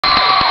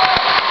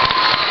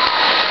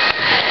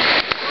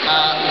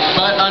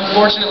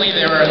unfortunately,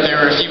 there were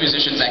a few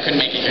musicians that couldn't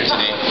make it here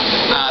today.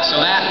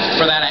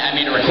 For that, I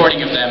made a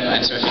recording of them,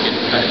 and so if you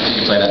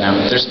could play that now.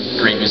 There's some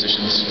great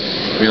musicians,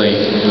 really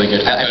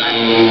good. Hello.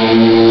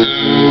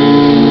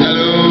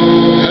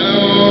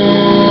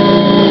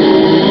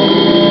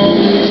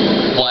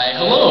 Why,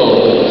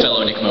 hello,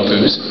 fellow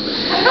Maupoux.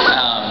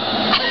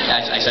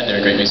 I said they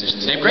were great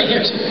musicians. They have great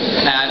hair too.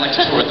 I'd like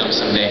to tour with them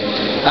someday.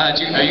 Are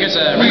you guys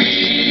ready?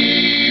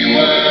 We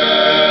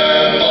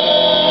were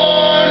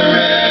born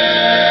ready.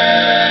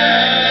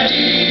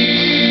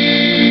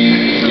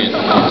 Good.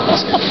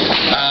 That's good.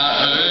 I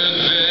heard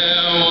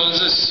there was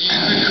a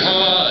secret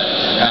chord.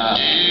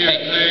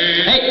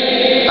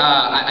 Hey!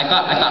 I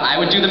thought I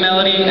would do the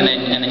melody, and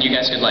then you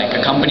guys could like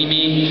accompany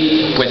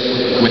me with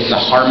the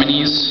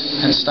harmonies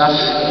and stuff.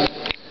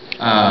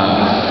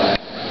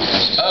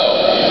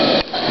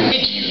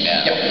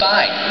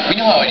 We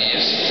know how it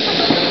is.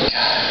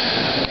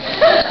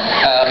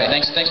 Okay,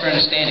 thanks for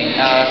understanding.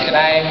 Could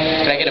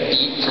I get a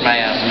beat for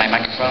my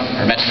microphone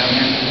or metronome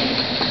here,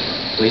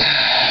 please?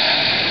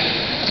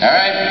 All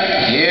right,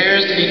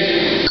 here's the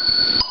beat.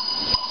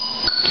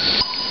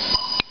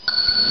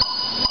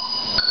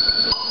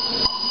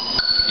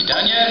 You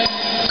done yet?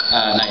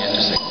 Not yet.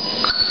 Just a second.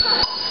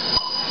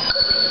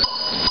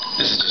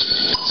 This is just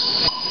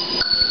ridiculous.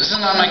 This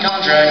isn't on my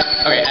contract.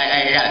 Okay,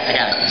 I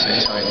got it.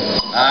 Sorry.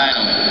 I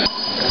know.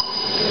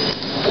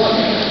 1,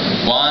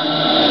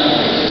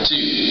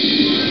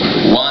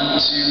 2, 1,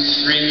 2,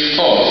 3,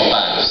 4,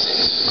 5,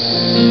 6.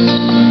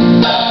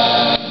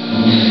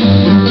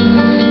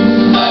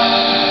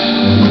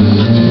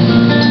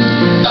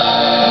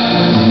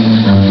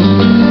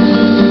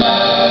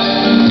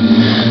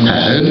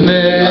 And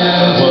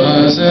there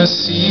was a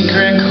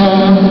secret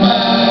chord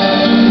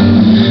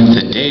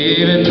that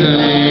David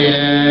played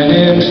and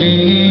it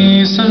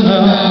pleased the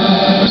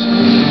Lord,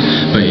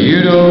 but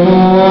you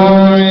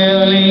don't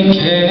really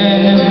care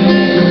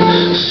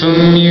for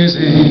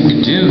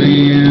music, do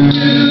you?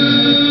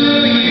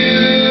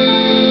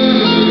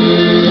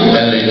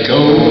 Well, it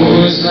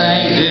goes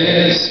like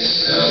this: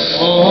 the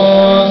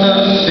fourth, the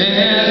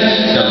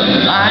fifth, the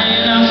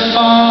minor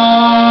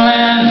fall,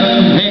 and the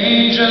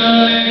major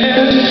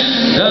lift,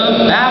 the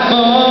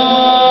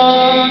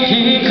baffled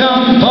king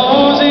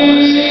composed.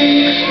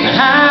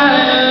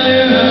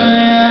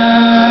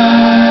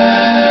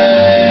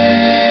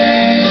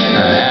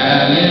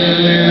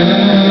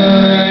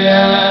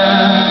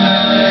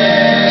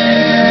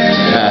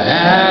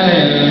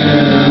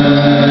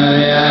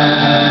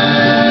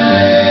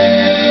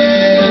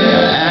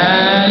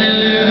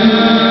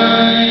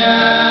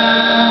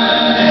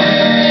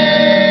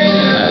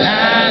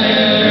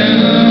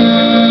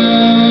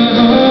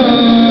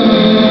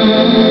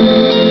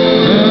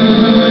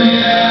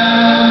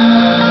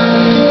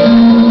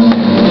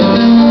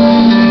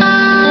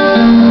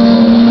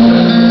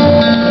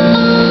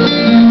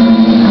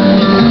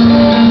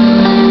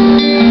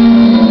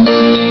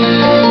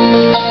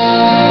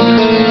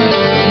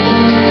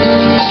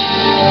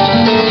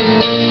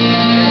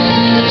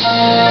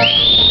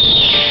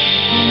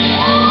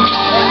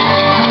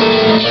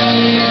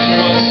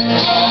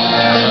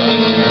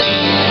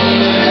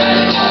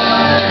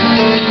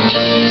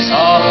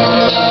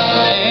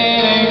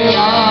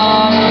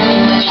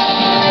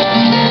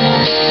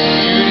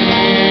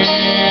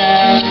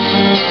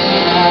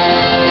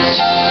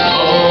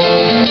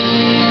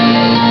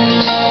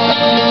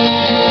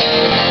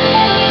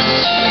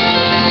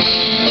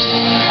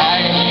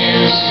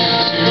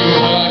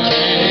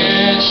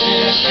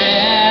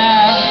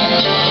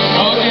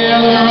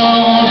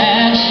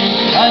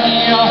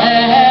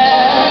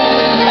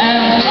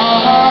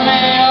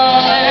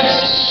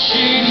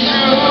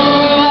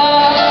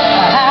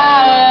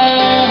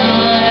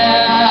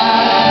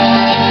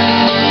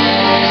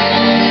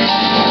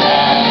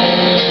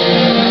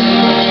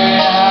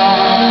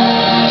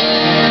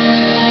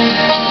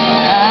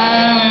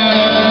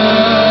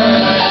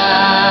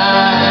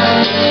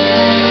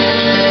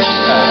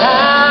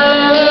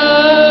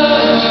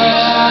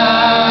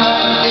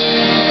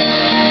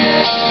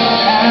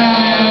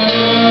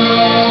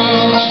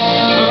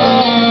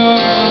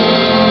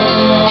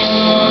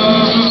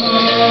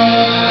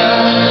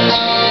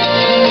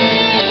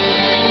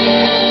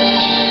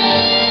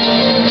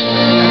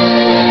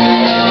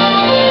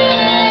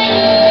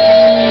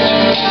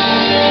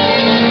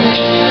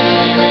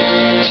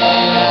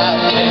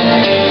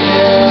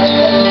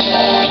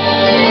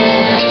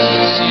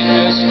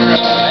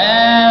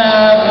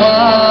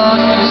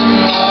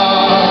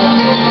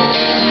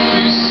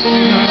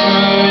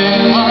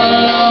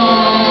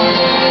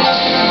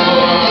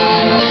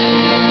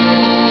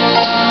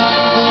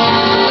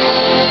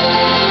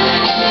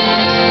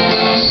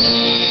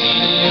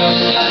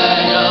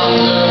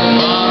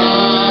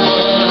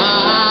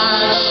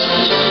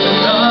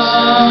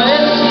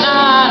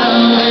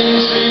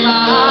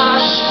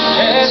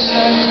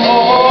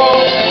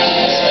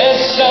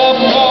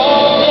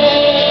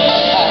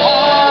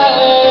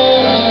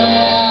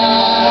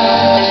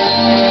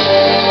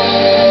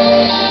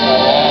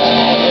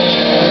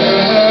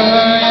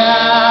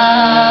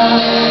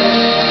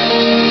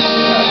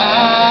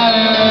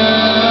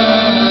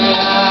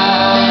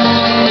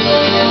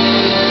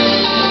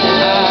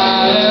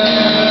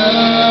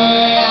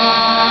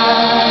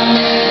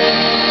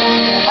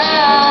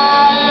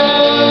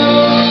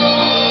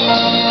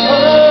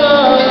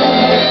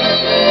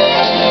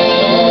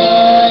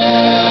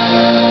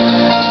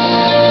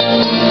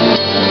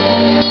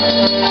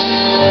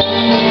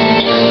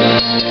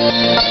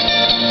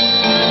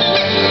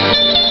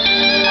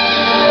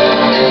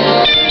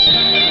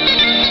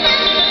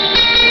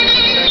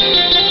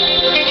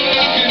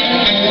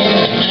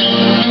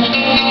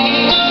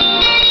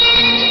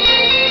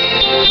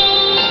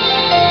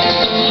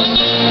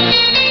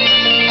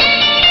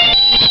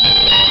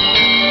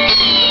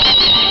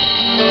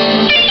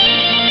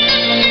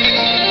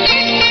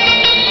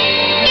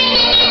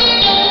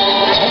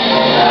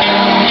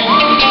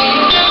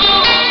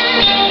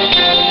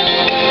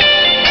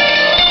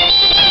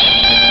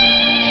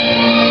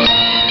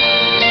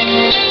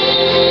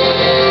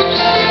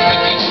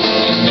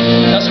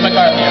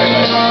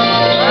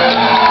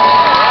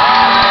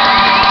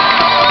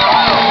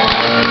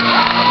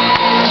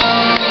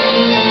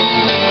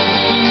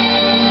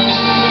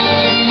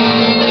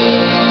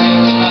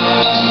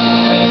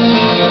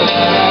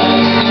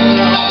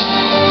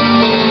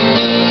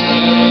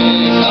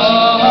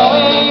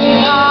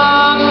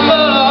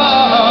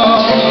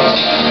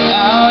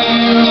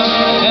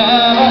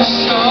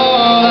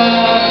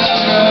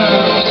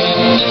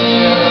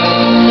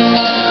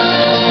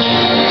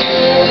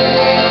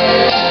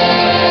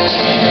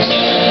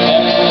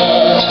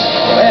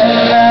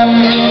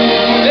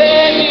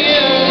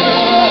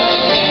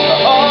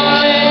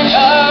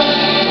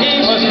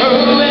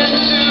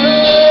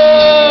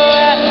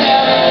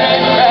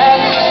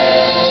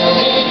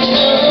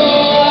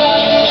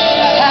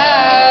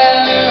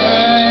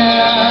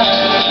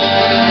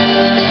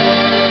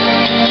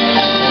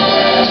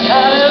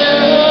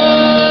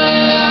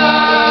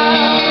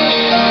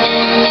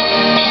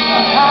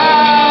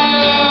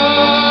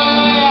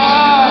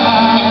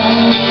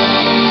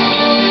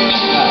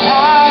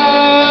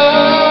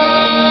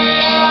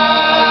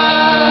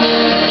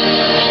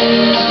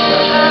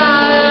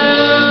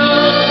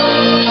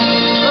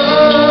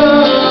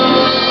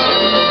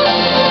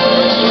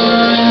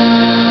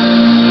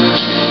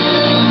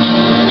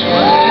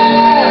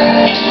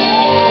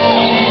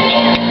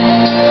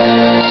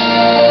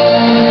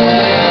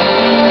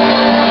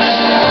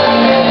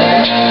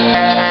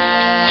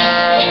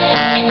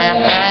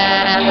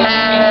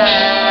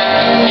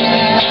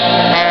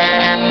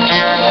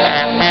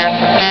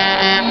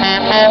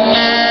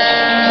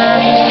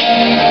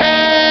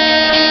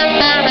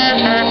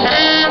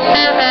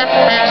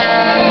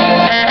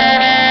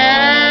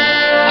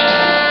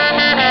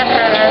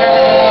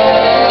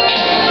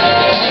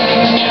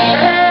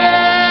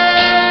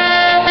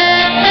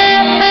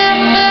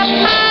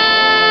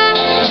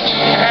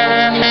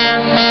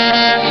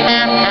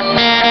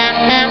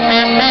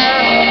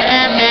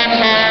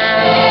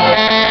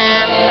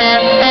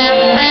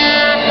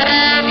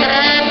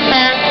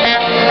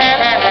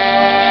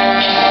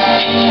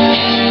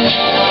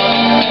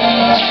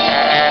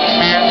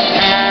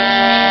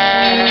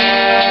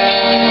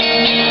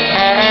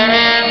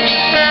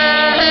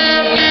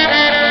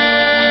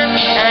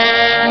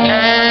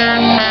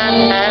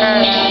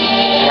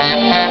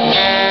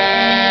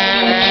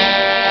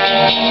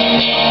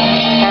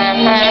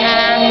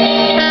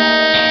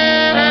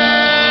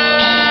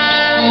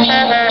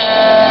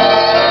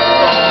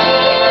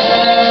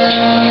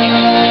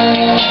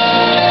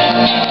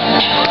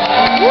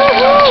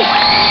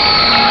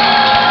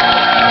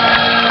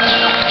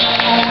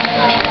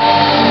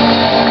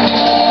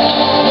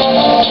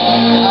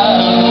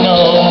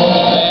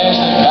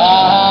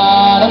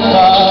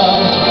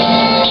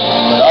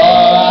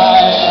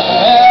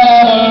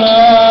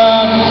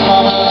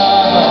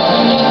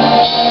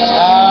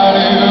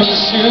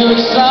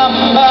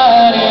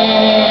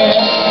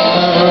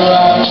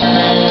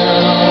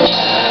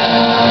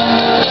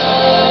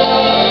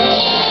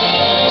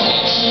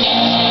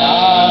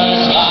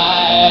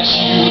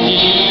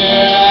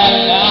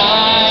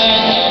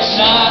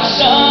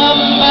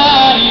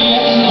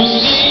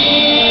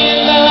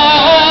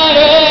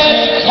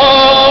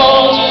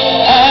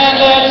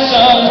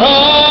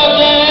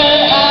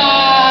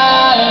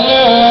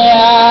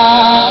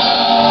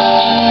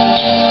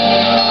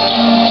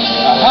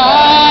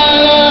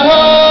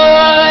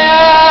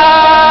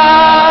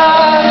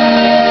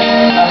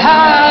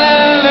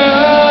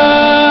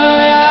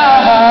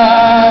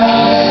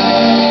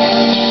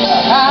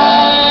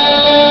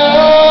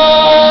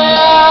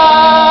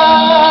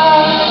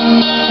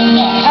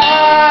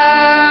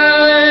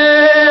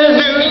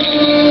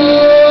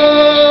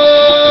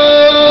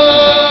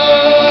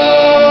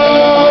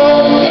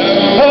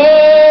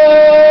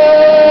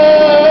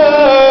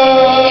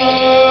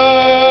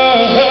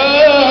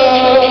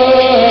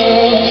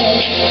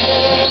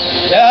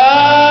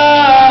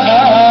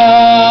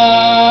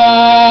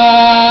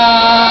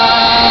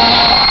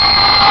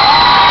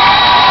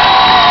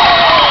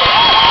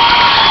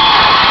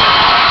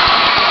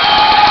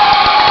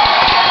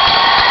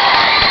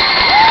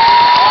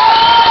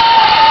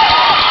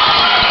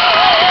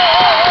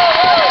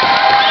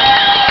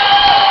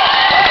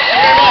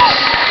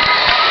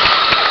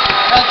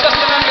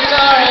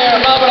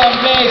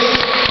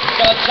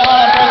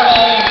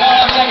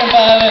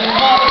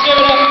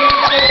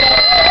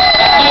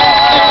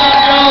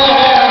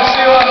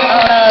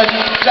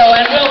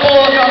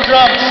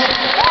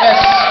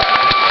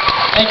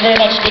 Thank you very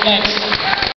much. Good night.